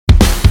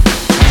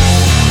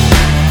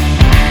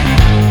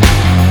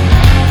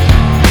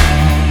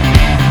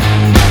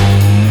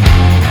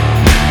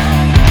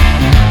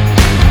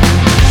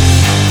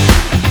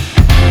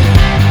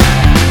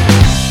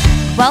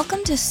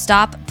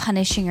stop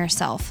punishing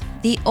yourself,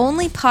 the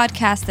only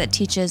podcast that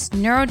teaches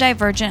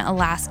neurodivergent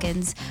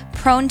Alaskans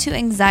prone to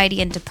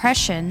anxiety and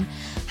depression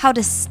how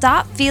to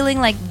stop feeling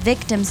like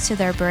victims to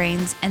their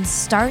brains and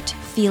start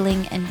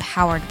feeling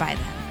empowered by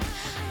them.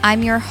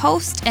 I'm your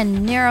host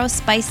and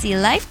neurospicy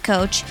life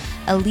coach,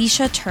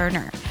 Alicia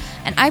Turner,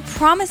 and I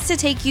promise to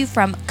take you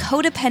from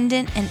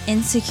codependent and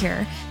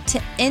insecure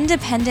to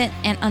independent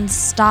and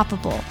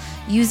unstoppable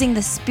using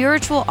the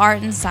spiritual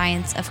art and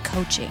science of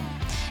coaching.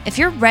 If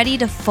you're ready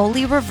to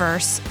fully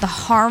reverse the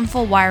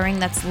harmful wiring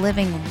that's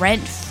living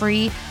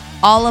rent-free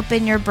all up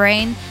in your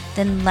brain,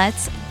 then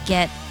let's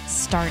get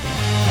started.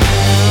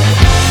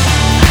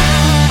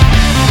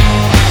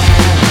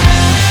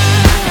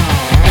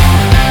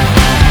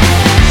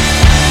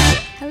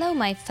 Hello,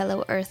 my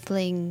fellow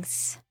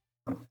Earthlings.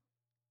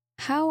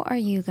 How are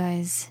you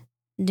guys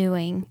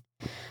doing?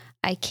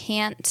 I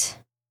can't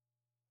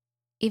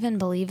even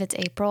believe it's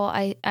April.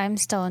 I'm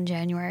still in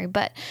January,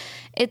 but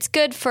it's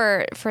good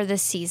for the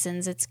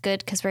seasons. It's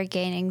good because we're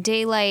gaining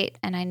daylight,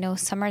 and I know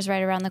summer's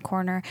right around the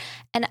corner.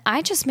 And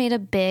I just made a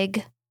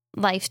big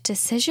life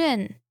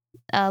decision.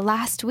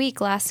 Last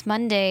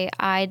Monday,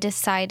 I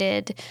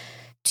decided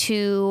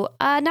to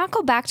not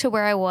go back to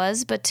where I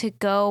was, but to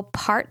go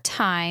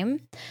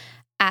part-time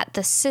at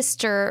the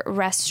sister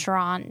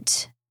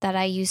restaurant that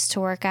I used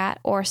to work at,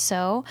 or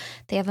so.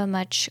 They have a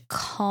much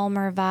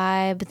calmer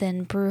vibe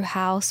than Brew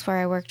House, where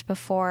I worked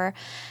before.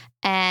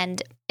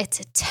 And it's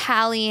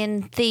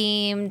Italian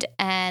themed,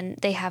 and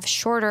they have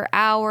shorter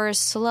hours,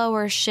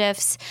 slower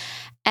shifts.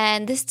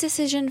 And this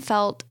decision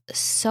felt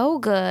so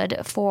good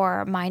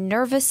for my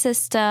nervous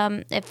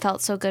system. It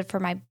felt so good for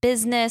my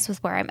business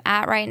with where I'm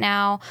at right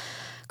now.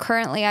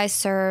 Currently, I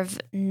serve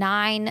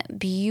 9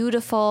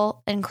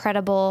 beautiful,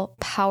 incredible,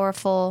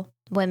 powerful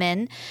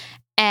women,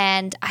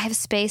 and I have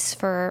space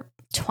for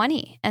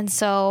 20. And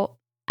so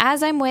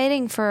as I'm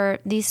waiting for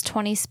these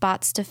 20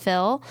 spots to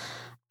fill,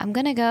 I'm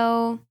going to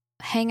go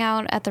hang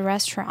out at the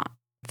restaurant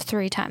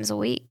 3 times a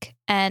week.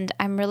 And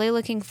I'm really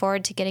looking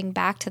forward to getting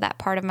back to that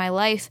part of my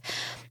life.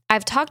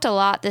 I've talked a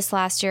lot this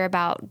last year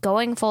about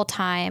going full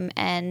time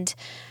and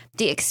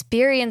the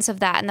experience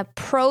of that and the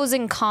pros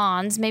and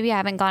cons. Maybe I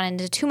haven't gone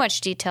into too much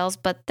details,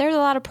 but there's a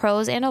lot of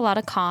pros and a lot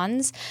of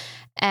cons.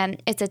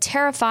 And it's a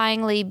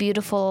terrifyingly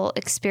beautiful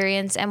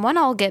experience, and one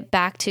I'll get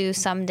back to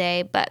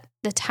someday, but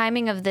the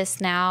timing of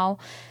this now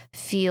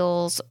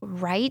feels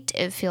right.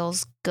 It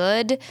feels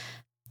good.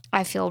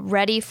 I feel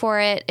ready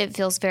for it. It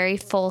feels very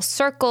full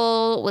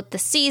circle with the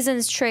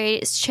seasons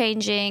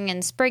changing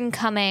and spring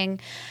coming,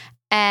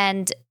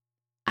 and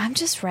I'm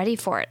just ready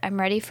for it. I'm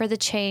ready for the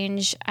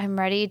change. I'm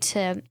ready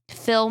to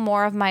fill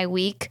more of my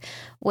week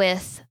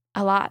with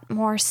a lot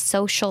more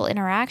social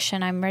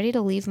interaction. I'm ready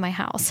to leave my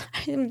house.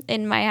 I'm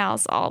in my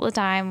house all the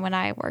time when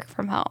I work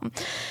from home.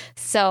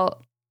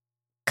 So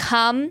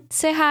come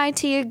say hi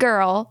to your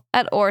girl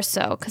at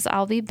Orso, because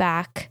I'll be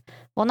back.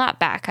 Well,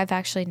 not back. I've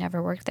actually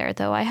never worked there,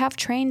 though I have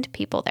trained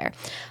people there.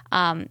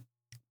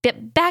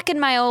 But back in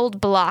my old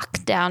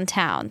block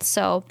downtown.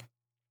 So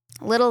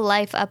little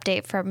life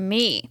update from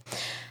me.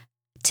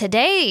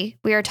 Today,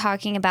 we are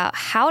talking about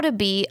how to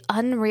be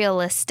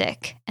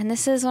unrealistic. And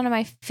this is one of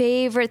my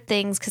favorite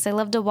things because I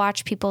love to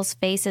watch people's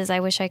faces.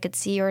 I wish I could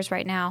see yours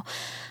right now.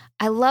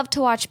 I love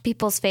to watch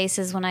people's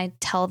faces when I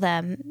tell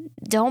them,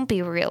 don't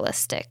be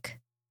realistic.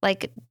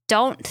 Like,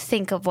 don't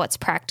think of what's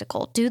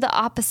practical. Do the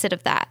opposite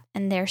of that.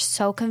 And they're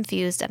so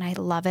confused, and I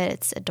love it.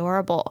 It's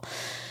adorable.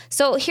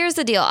 So here's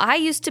the deal. I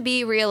used to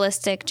be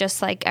realistic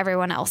just like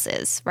everyone else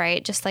is,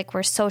 right? Just like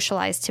we're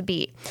socialized to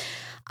be.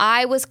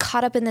 I was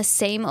caught up in the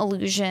same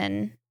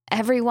illusion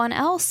everyone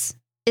else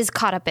is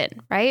caught up in,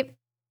 right?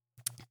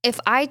 If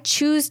I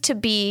choose to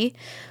be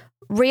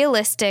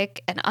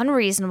realistic and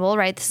unreasonable,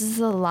 right? This is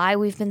the lie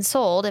we've been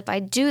sold. If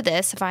I do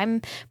this, if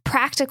I'm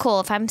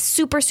practical, if I'm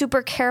super,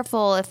 super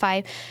careful, if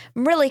I'm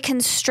really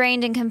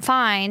constrained and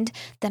confined,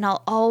 then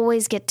I'll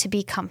always get to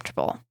be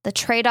comfortable. The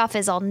trade-off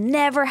is I'll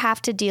never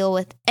have to deal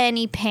with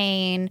any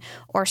pain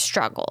or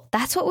struggle.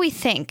 That's what we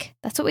think.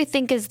 That's what we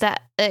think is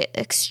that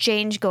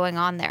exchange going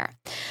on there.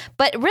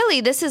 But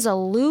really, this is a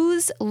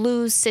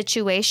lose-lose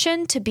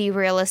situation to be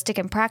realistic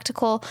and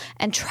practical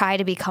and try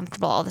to be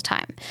comfortable all the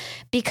time.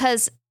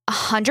 Because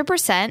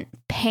 100%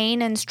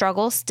 pain and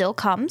struggle still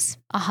comes.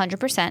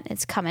 100%,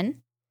 it's coming.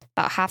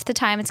 About half the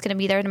time, it's going to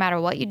be there no matter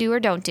what you do or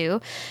don't do.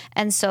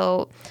 And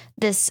so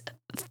this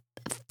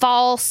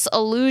false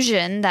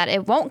illusion that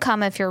it won't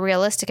come if you're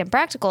realistic and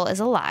practical is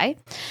a lie.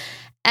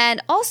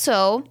 And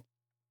also,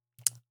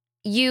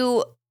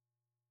 you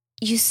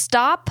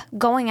stop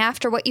going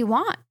after what you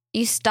want.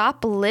 You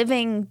stop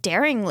living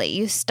daringly.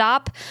 You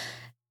stop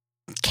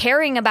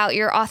caring about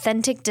your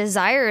authentic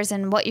desires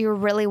and what you're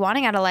really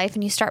wanting out of life,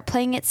 and you start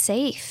playing it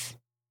safe.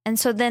 And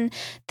so then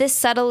this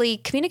subtly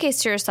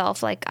communicates to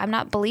yourself, like, I'm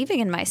not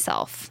believing in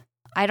myself.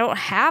 I don't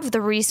have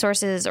the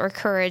resources or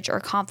courage or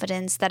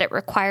confidence that it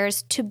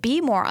requires to be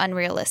more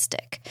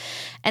unrealistic.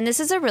 And this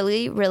is a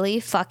really,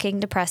 really fucking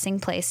depressing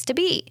place to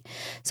be.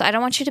 So I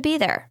don't want you to be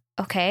there.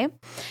 Okay.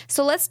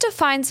 So let's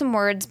define some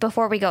words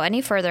before we go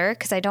any further,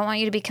 because I don't want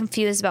you to be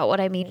confused about what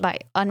I mean by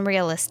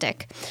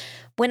unrealistic.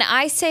 When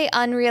I say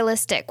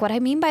unrealistic, what I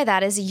mean by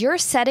that is you're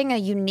setting a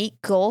unique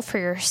goal for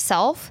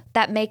yourself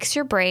that makes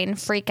your brain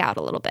freak out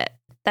a little bit.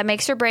 That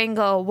makes your brain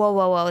go, whoa,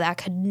 whoa, whoa, that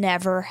could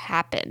never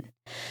happen.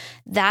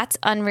 That's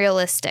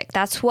unrealistic.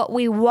 That's what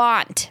we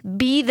want.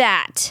 Be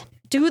that.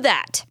 Do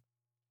that.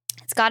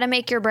 It's got to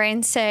make your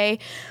brain say,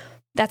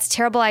 that's a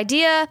terrible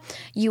idea.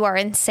 You are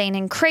insane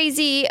and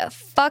crazy.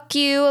 Fuck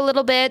you a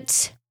little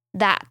bit.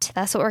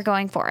 That's what we're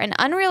going for. An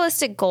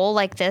unrealistic goal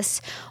like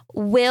this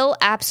will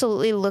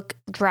absolutely look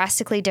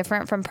drastically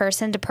different from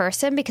person to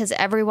person because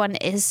everyone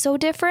is so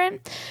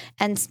different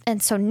and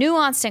so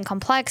nuanced and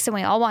complex, and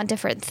we all want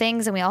different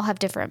things and we all have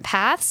different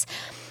paths.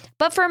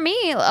 But for me,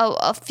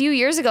 a few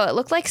years ago, it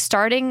looked like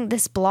starting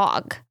this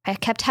blog. I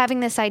kept having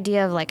this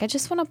idea of like, I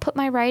just want to put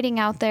my writing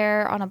out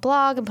there on a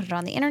blog and put it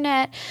on the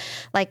internet,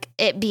 like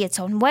it be its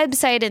own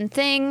website and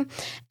thing.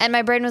 And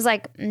my brain was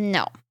like,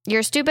 no,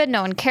 you're stupid.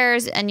 No one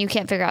cares. And you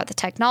can't figure out the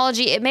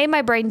technology. It made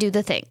my brain do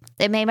the thing.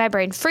 It made my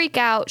brain freak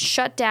out,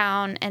 shut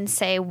down, and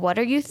say, what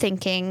are you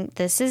thinking?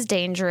 This is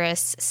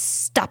dangerous.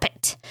 Stop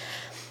it.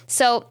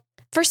 So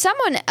for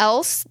someone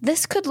else,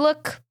 this could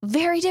look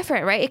very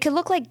different, right? It could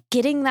look like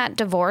getting that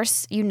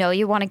divorce you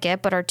want to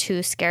get but are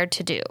too scared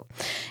to do.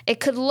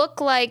 It could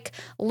look like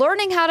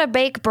learning how to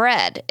bake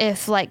bread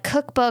if like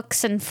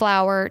cookbooks and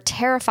flour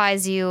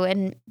terrifies you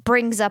and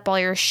brings up all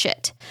your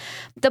shit.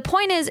 The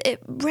point is, it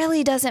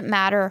really doesn't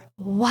matter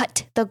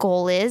what the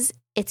goal is.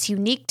 It's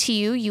unique to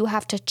you. You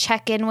have to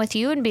check in with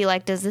you and be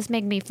like, does this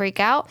make me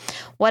freak out?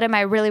 What am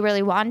I really,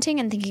 really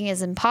wanting and thinking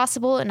is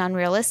impossible and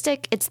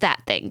unrealistic? It's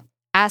that thing.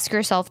 Ask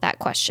yourself that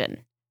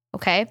question,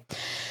 okay?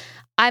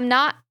 I'm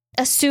not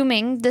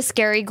assuming the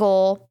scary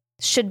goal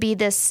should be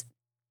this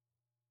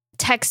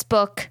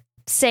textbook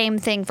same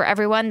thing for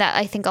everyone that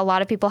I think a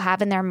lot of people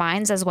have in their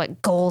minds as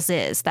what goals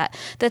is. That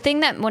the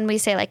thing that when we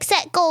say like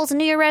set goals and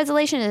New Year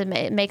resolution,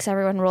 it makes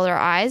everyone roll their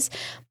eyes.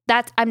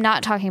 I'm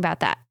not talking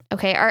about that,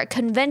 okay? Our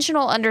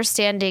conventional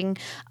understanding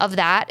of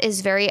that is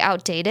very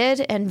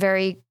outdated and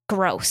very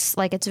gross.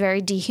 Like it's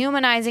very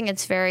dehumanizing.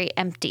 It's very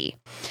empty.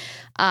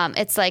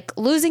 It's like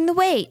losing the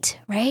weight,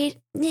 right?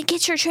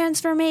 Get your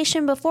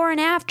transformation before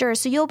and after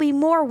so you'll be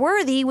more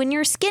worthy when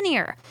you're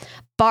skinnier.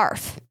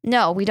 Barf.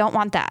 No, we don't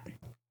want that.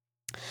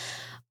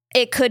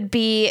 It could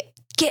be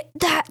get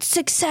that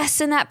success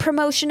and that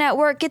promotion at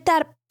work, get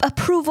that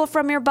approval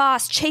from your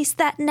boss, chase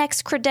that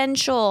next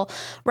credential,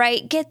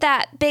 right? Get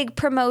that big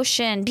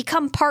promotion,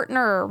 become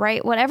partner,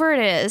 right? Whatever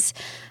it is.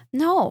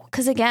 No,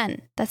 because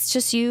again, that's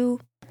just you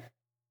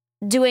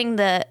doing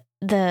the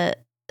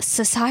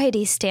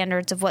society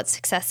standards of what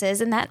success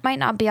is, and that might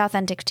not be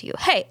authentic to you.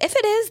 Hey, if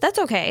it is, that's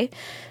okay.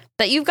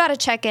 But you've got to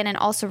check in and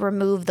also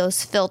remove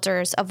those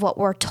filters of what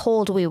we're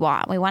told we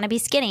want. We want to be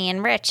skinny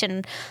and rich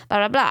and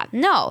blah, blah, blah.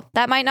 No,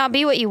 that might not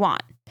be what you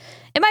want.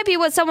 It might be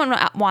what someone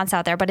wants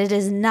out there, but it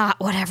is not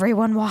what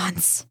everyone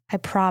wants. I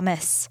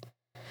promise.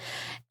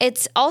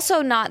 It's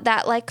also not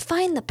that like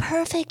find the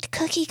perfect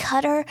cookie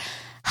cutter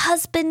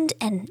husband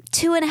and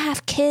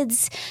 2.5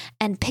 kids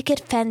and picket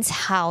fence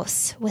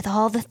house with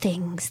all the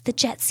things, the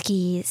jet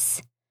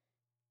skis,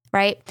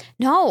 right?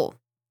 No,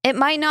 it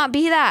might not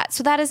be that.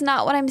 So that is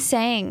not what I'm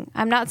saying.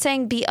 I'm not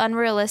saying be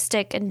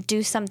unrealistic and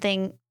do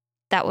something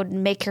that would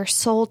make your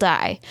soul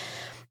die.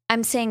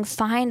 I'm saying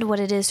find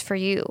what it is for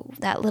you,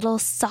 that little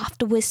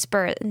soft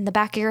whisper in the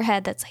back of your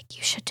head that's like,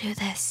 you should do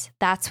this.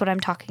 That's what I'm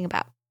talking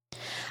about.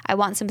 I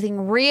want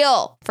something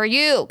real for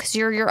you because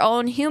you're your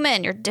own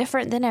human. You're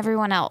different than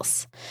everyone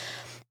else.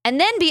 And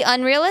then be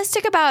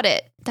unrealistic about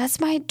it. That's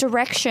my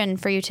direction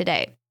for you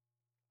today.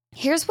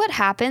 Here's what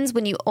happens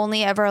when you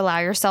only ever allow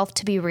yourself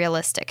to be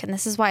realistic. And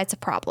this is why it's a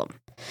problem.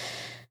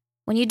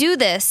 When you do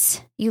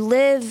this, you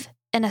live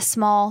in a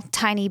small,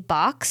 tiny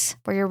box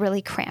where you're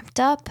really cramped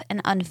up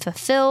and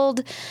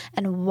unfulfilled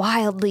and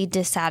wildly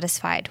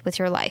dissatisfied with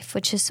your life,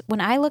 which is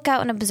when I look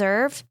out and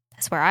observe,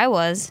 that's where I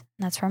was,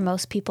 and that's where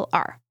most people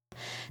are.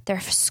 They're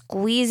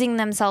squeezing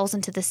themselves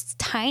into this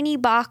tiny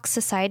box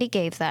society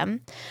gave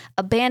them,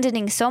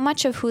 abandoning so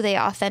much of who they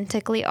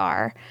authentically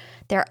are.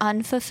 They're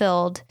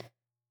unfulfilled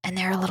and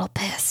they're a little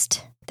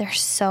pissed. They're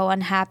so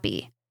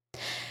unhappy.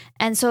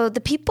 And so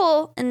the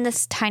people in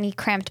this tiny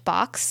cramped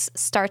box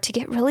start to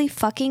get really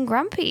fucking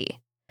grumpy.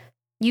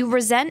 You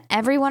resent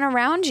everyone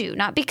around you,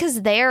 not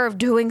because they're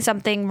doing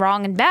something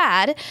wrong and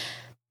bad,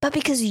 but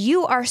because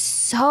you are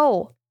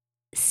so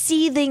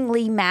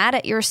seethingly mad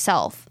at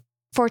yourself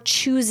for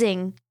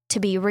choosing to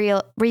be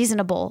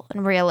reasonable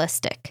and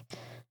realistic.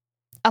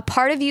 A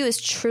part of you is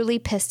truly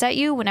pissed at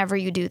you whenever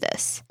you do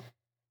this.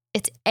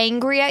 It's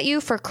angry at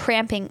you for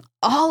cramping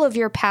all of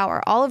your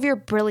power, all of your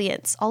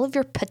brilliance, all of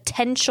your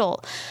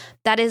potential.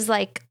 That is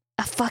like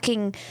a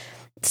fucking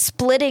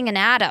splitting an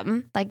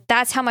atom. Like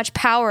that's how much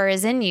power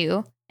is in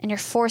you. And you're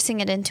forcing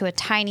it into a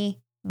tiny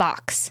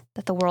box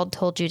that the world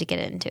told you to get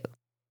into.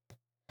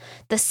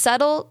 The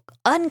subtle,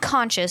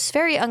 unconscious,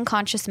 very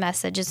unconscious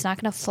message, it's not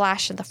going to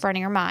flash in the front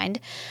of your mind,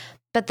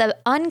 But the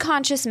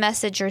unconscious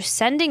message you're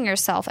sending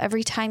yourself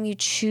every time you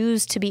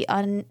choose to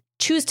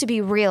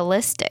be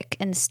realistic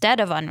instead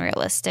of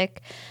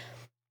unrealistic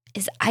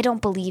is, I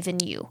don't believe in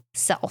you,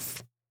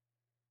 self.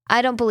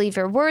 I don't believe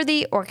you're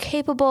worthy or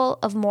capable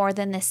of more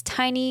than this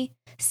tiny,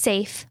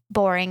 safe,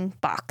 boring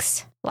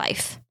box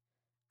life.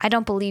 I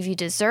don't believe you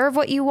deserve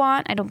what you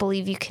want. I don't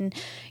believe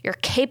you're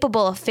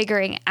capable of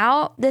figuring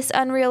out this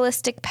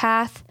unrealistic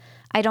path.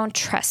 I don't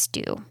trust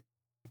you.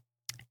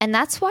 And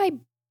that's why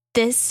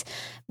this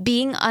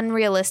being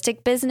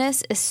unrealistic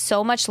business is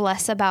so much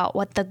less about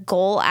what the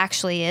goal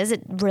actually is.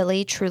 It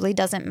really, truly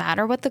doesn't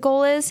matter what the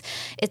goal is.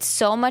 It's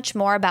so much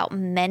more about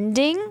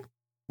mending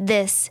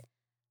this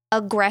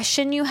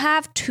aggression you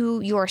have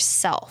to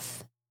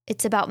yourself.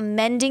 It's about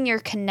mending your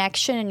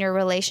connection and your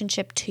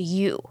relationship to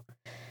you.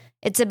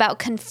 It's about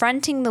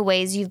confronting the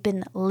ways you've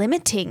been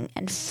limiting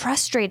and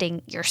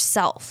frustrating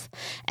yourself,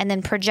 and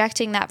then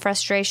projecting that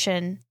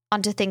frustration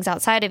onto things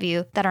outside of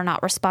you that are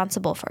not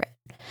responsible for it.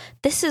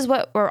 This is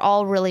what we're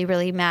all really,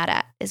 really mad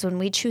at, is when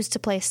we choose to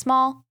play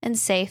small and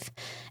safe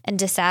and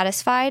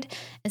dissatisfied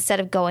instead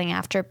of going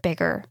after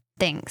bigger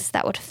things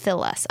that would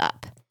fill us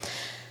up.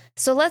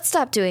 So let's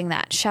stop doing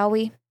that, shall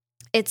we?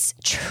 It's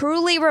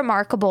truly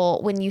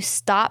remarkable when you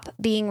stop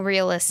being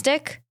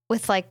realistic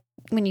with, like,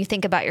 when you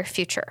think about your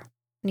future,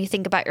 when you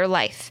think about your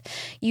life.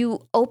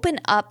 You open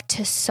up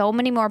to so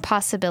many more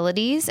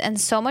possibilities and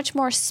so much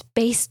more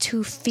space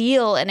to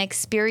feel and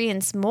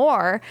experience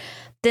more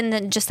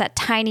than just that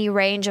tiny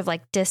range of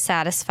like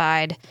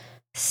dissatisfied,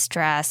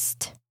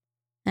 stressed,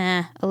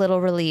 a little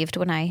relieved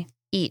when I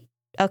eat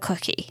a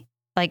cookie.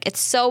 Like, it's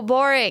so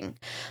boring.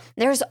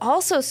 There's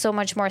also so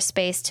much more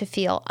space to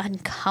feel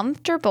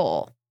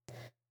uncomfortable.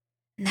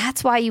 And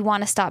that's why you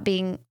want to stop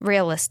being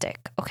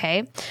realistic,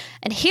 okay?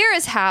 And here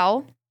is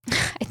how,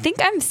 I think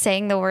I'm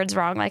saying the words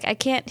wrong. Like, I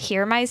can't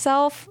hear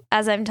myself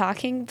as I'm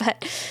talking,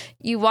 but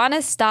you want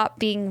to stop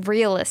being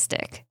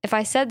realistic. If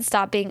I said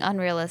stop being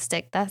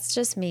unrealistic, that's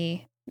just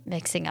me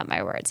mixing up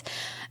my words.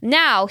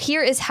 Now,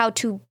 here is how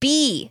to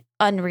be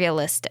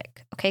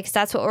unrealistic, okay? Because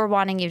that's what we're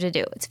wanting you to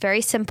do. It's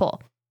very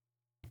simple.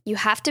 You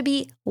have to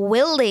be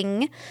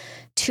willing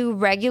to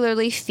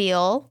regularly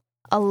feel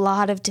a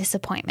lot of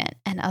disappointment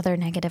and other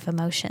negative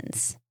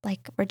emotions,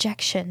 like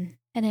rejection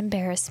and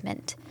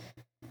embarrassment.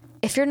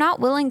 If you're not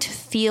willing to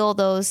feel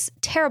those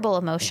terrible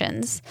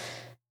emotions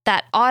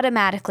that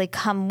automatically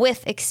come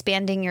with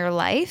expanding your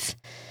life,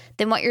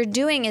 then what you're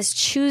doing is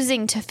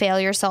choosing to fail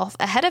yourself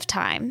ahead of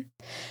time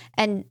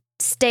and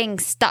staying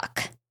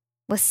stuck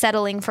with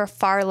settling for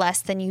far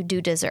less than you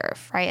do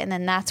deserve, right? And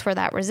then that's where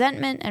that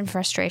resentment and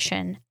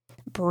frustration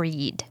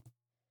breed.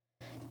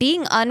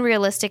 Being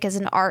unrealistic is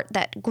an art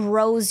that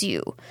grows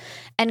you,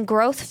 and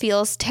growth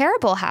feels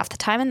terrible half the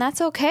time, and that's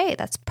okay.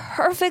 That's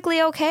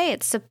perfectly okay.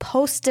 It's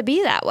supposed to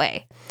be that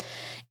way.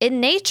 In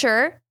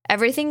nature,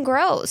 everything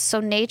grows. So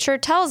nature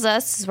tells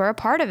us, as we're a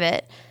part of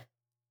it,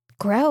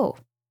 grow,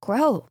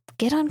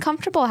 get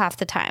uncomfortable half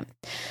the time.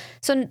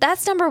 So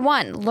that's number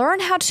one. Learn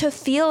how to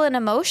feel an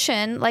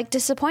emotion like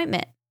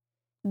disappointment.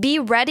 Be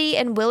ready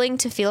and willing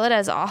to feel it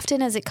as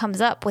often as it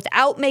comes up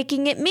without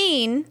making it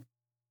mean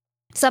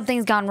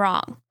something's gone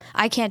wrong.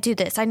 I can't do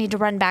this. I need to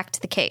run back to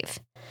the cave,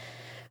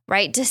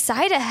 right?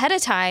 Decide ahead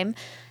of time,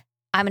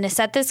 I'm going to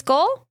set this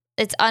goal.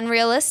 It's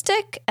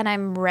unrealistic, and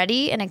I'm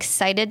ready and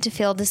excited to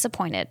feel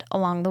disappointed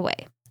along the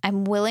way.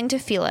 I'm willing to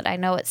feel it. I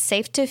know it's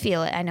safe to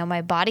feel it. I know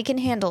my body can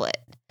handle it.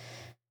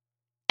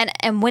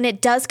 And when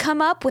it does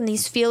come up, when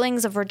these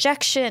feelings of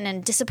rejection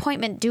and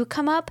disappointment do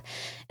come up,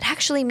 it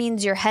actually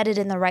means you're headed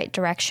in the right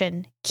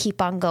direction.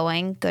 Keep on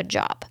going. Good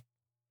job.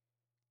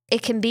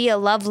 It can be a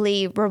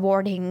lovely,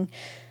 rewarding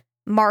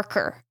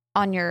marker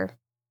on your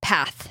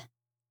path.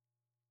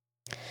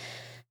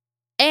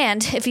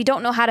 And if you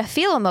don't know how to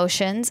feel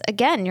emotions,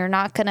 again, you're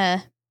not going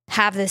to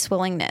have this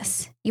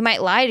willingness. You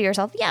might lie to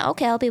yourself, yeah,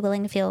 okay, I'll be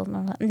willing to feel.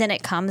 And then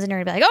it comes and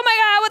you're going to be like, oh my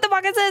God, what the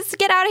fuck is this?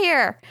 Get out of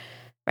here.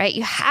 Right?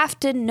 You have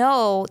to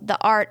know the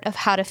art of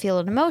how to feel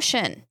an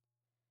emotion.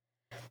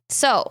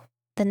 So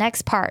the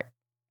next part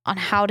on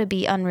how to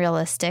be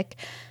unrealistic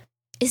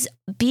is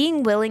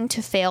being willing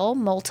to fail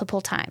multiple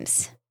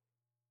times.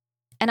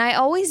 And I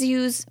always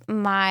use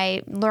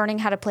my learning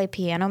how to play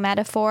piano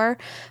metaphor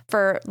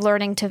for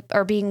learning to,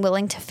 or being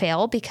willing to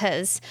fail,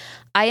 because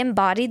I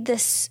embodied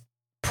this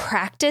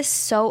practice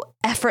so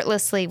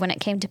effortlessly when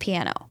it came to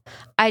piano.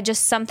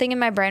 Something in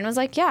my brain was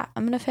like, yeah,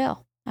 I'm going to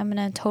fail. I'm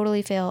going to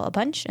totally fail a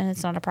bunch, and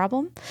it's not a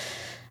problem.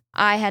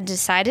 I had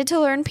decided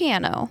to learn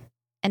piano,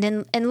 and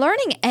in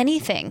learning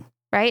anything,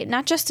 right?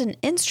 Not just an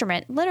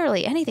instrument,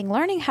 literally anything,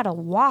 learning how to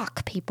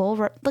walk,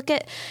 people.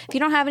 If you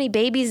don't have any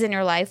babies in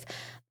your life,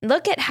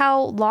 look at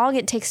how long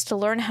it takes to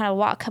learn how to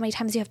walk, how many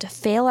times you have to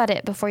fail at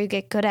it before you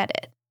get good at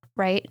it,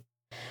 right?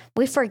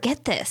 We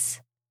forget this.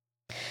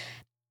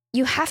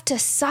 You have to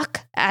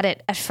suck at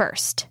it at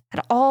first,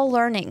 at all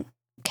learning,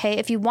 okay?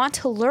 If you want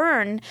to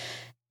learn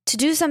to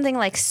do something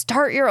like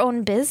start your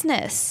own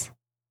business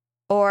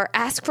or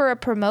ask for a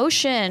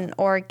promotion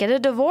or get a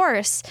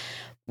divorce,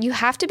 you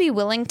have to be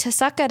willing to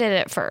suck at it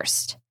at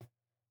first.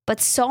 But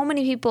so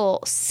many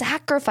people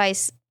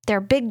sacrifice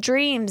their big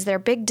dreams, their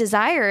big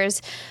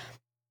desires,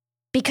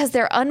 because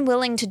they're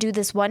unwilling to do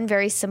this one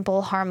very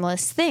simple,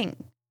 harmless thing.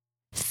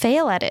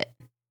 Fail at it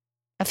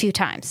a few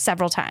times,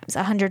 several times,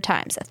 100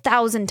 times,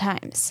 1,000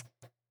 times.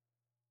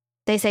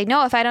 They say,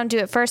 no, if I don't do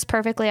it first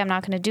perfectly, I'm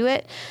not going to do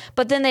it.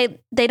 But then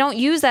they don't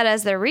use that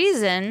as their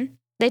reason.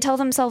 They tell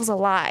themselves a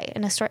lie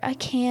in a story. I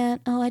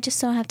can't. Oh, I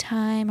just don't have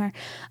time. Or,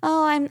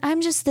 oh,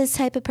 I'm just this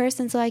type of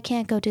person, so I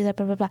can't go do that,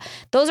 blah, blah, blah.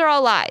 Those are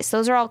all lies.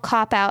 Those are all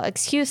cop-out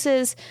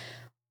excuses.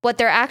 What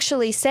they're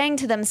actually saying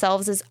to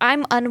themselves is,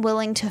 I'm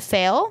unwilling to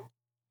fail,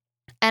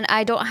 and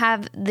I don't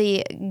have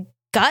the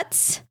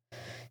guts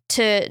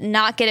to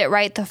not get it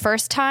right the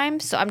first time,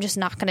 so I'm just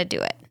not going to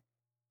do it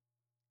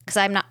because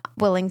I'm not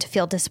willing to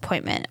feel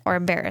disappointment or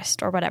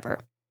embarrassed or whatever.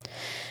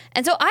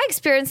 And so I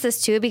experienced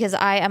this too because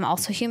I am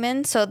also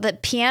human. So the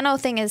piano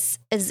thing is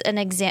an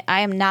example.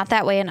 I am not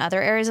that way in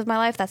other areas of my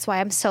life. That's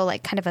why I'm so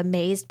kind of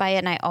amazed by it.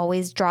 And I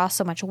always draw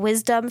so much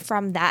wisdom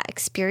from that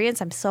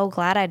experience. I'm so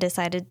glad I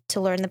decided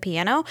to learn the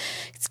piano.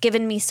 It's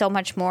given me so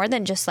much more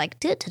than just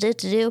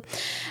do.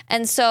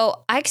 And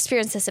so I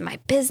experienced this in my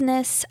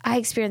business. I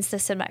experienced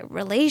this in my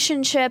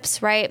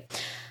relationships, right?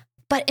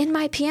 But in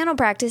my piano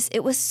practice,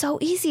 it was so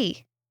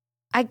easy.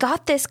 I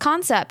got this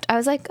concept. I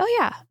was like, oh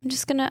yeah,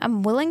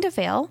 I'm willing to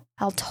fail.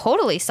 I'll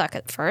totally suck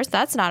at first.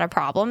 That's not a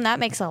problem. That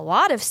makes a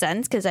lot of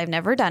sense because I've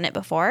never done it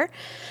before.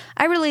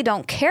 I really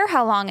don't care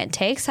how long it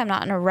takes. I'm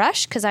not in a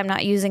rush because I'm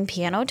not using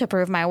piano to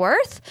prove my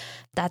worth.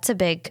 That's a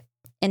big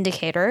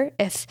indicator.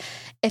 If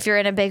you're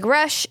in a big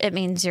rush, it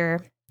means you're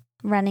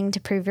running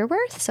to prove your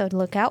worth. So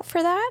look out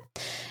for that.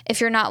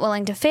 If you're not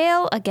willing to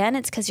fail, again,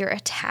 it's because you're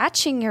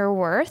attaching your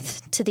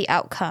worth to the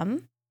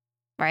outcome.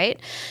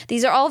 Right?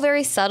 These are all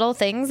very subtle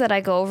things that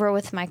I go over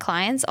with my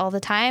clients all the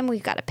time.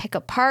 We've got to pick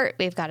apart.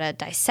 We've got to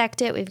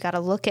dissect it. We've got to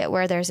look at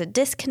where there's a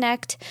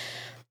disconnect.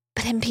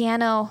 But in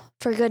piano,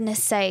 for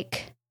goodness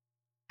sake,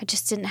 I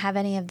just didn't have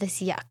any of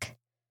this yuck.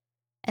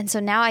 And so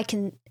now I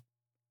can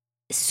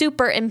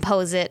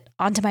superimpose it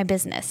onto my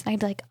business. And I'd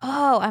be like,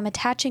 oh, I'm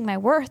attaching my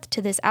worth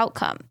to this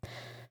outcome.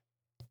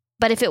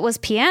 But if it was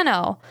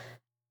piano,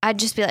 I'd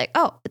just be like,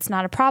 oh, it's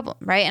not a problem,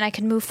 right? And I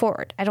can move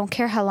forward. I don't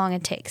care how long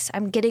it takes.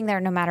 I'm getting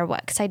there no matter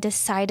what because I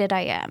decided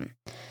I am.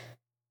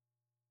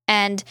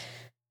 And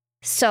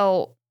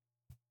so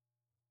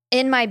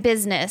in my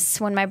business,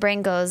 when my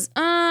brain goes,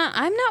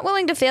 I'm not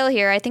willing to fail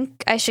here. I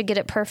think I should get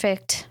it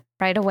perfect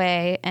right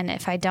away. And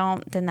if I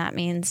don't, then that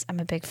means I'm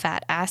a big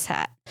fat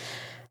asshat.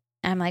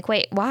 And I'm like,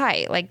 wait,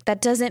 why?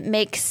 That doesn't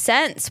make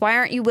sense. Why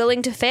aren't you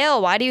willing to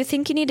fail? Why do you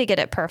think you need to get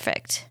it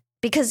perfect?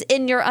 Because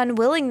in your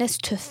unwillingness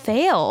to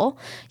fail,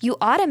 you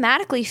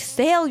automatically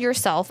fail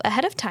yourself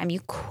ahead of time.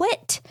 You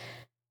quit.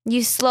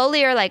 You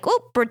slowly are like,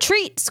 oh,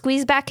 retreat,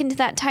 squeeze back into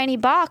that tiny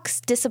box,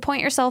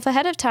 disappoint yourself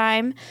ahead of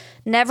time,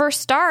 never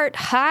start,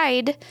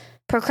 hide,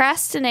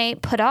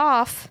 procrastinate, put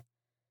off.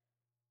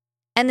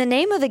 And the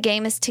name of the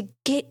game is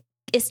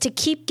to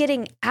keep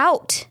getting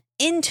out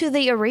into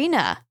the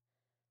arena.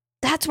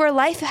 That's where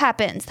life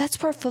happens. That's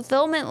where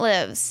fulfillment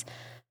lives.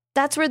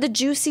 That's where the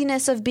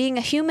juiciness of being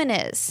a human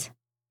is.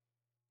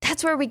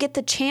 That's where we get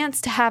the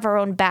chance to have our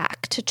own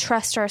back, to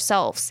trust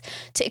ourselves,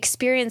 to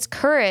experience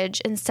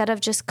courage instead of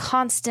just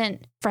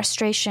constant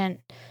frustration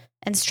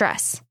and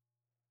stress.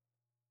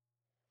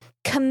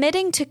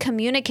 Committing to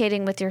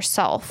communicating with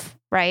yourself,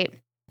 right?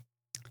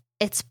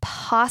 It's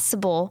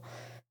possible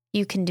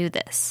you can do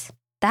this.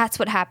 That's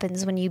what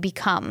happens when you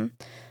become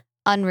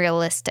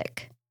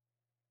unrealistic.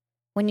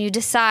 When you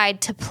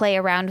decide to play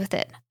around with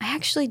it. I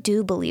actually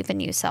do believe in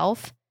you,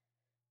 self.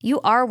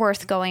 You are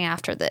worth going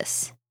after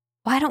this.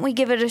 Why don't we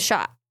give it a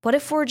shot? What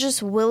if we're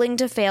just willing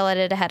to fail at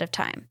it ahead of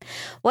time?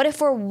 What if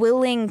we're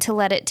willing to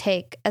let it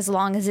take as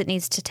long as it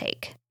needs to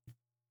take?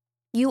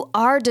 You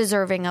are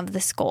deserving of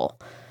this goal,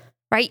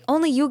 right?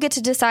 Only you get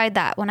to decide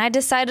that. When I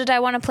decided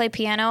I want to play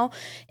piano,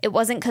 it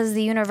wasn't because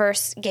the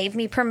universe gave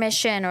me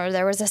permission or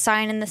there was a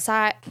sign in the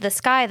sky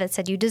that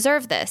said you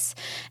deserve this.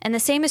 And the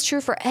same is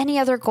true for any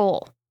other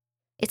goal.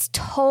 It's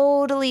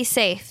totally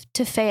safe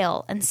to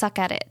fail and suck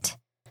at it.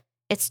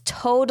 It's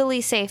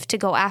totally safe to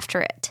go after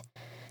it.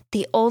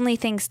 The only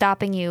thing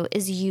stopping you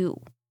is you.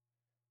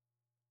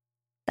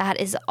 That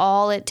is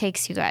all it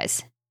takes, you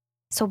guys.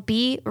 So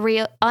be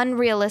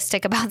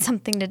unrealistic about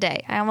something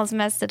today. I almost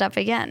messed it up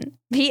again.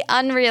 Be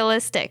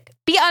unrealistic.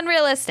 Be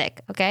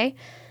unrealistic, okay?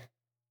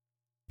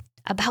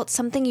 About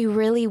something you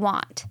really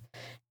want.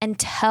 And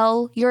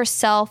tell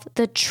yourself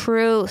the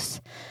truth.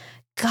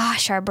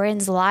 Gosh, our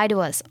brains lie to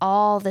us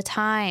all the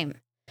time.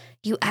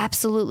 You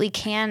absolutely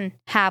can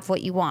have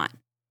what you want.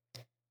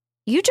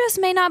 You just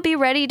may not be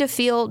ready to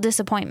feel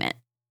disappointment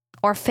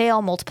or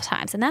fail multiple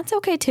times, and that's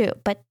okay too.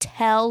 But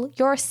tell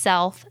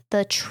yourself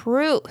the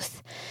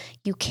truth.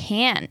 You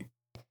can.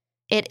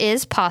 It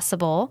is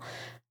possible,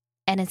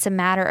 and it's a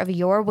matter of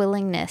your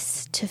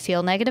willingness to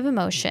feel negative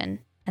emotion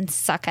and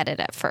suck at it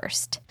at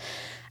first.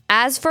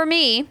 As for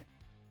me,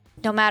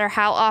 no matter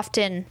how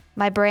often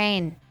my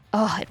brain,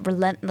 it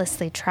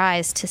relentlessly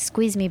tries to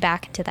squeeze me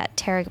back into that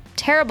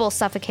terrible,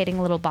 suffocating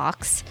little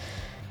box,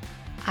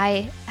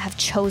 I have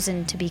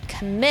chosen to be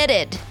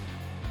committed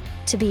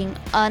to being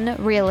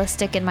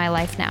unrealistic in my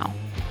life now,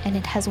 and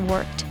it has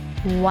worked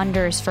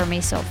wonders for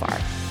me so far.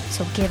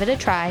 So give it a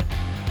try.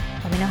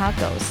 Let me know how it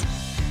goes.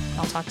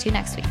 I'll talk to you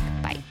next week.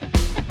 Bye.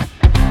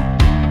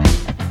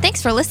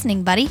 Thanks for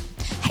listening, buddy.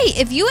 Hey,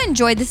 if you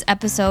enjoyed this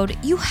episode,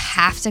 you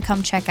have to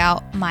come check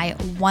out my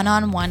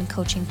one-on-one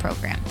coaching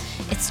program.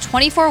 It's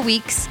 24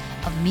 weeks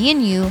of me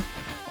and you,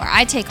 where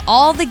I take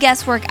all the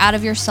guesswork out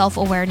of your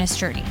self-awareness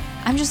journey.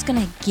 I'm just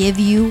going to give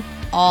you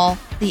all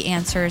the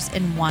answers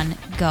in one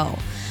go.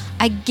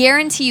 I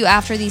guarantee you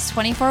after these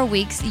 24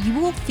 weeks, you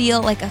will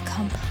feel like a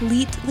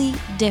completely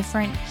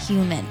different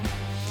human.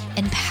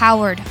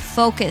 Empowered,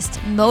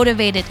 focused,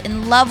 motivated,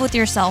 in love with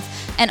yourself,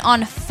 and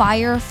on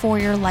fire for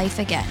your life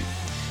again.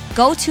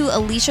 Go to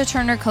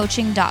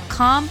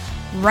aliciaturnercoaching.com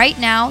right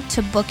now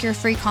to book your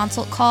free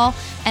consult call,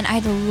 and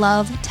I'd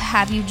love to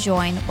have you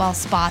join while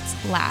spots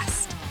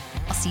last.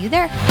 I'll see you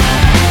there.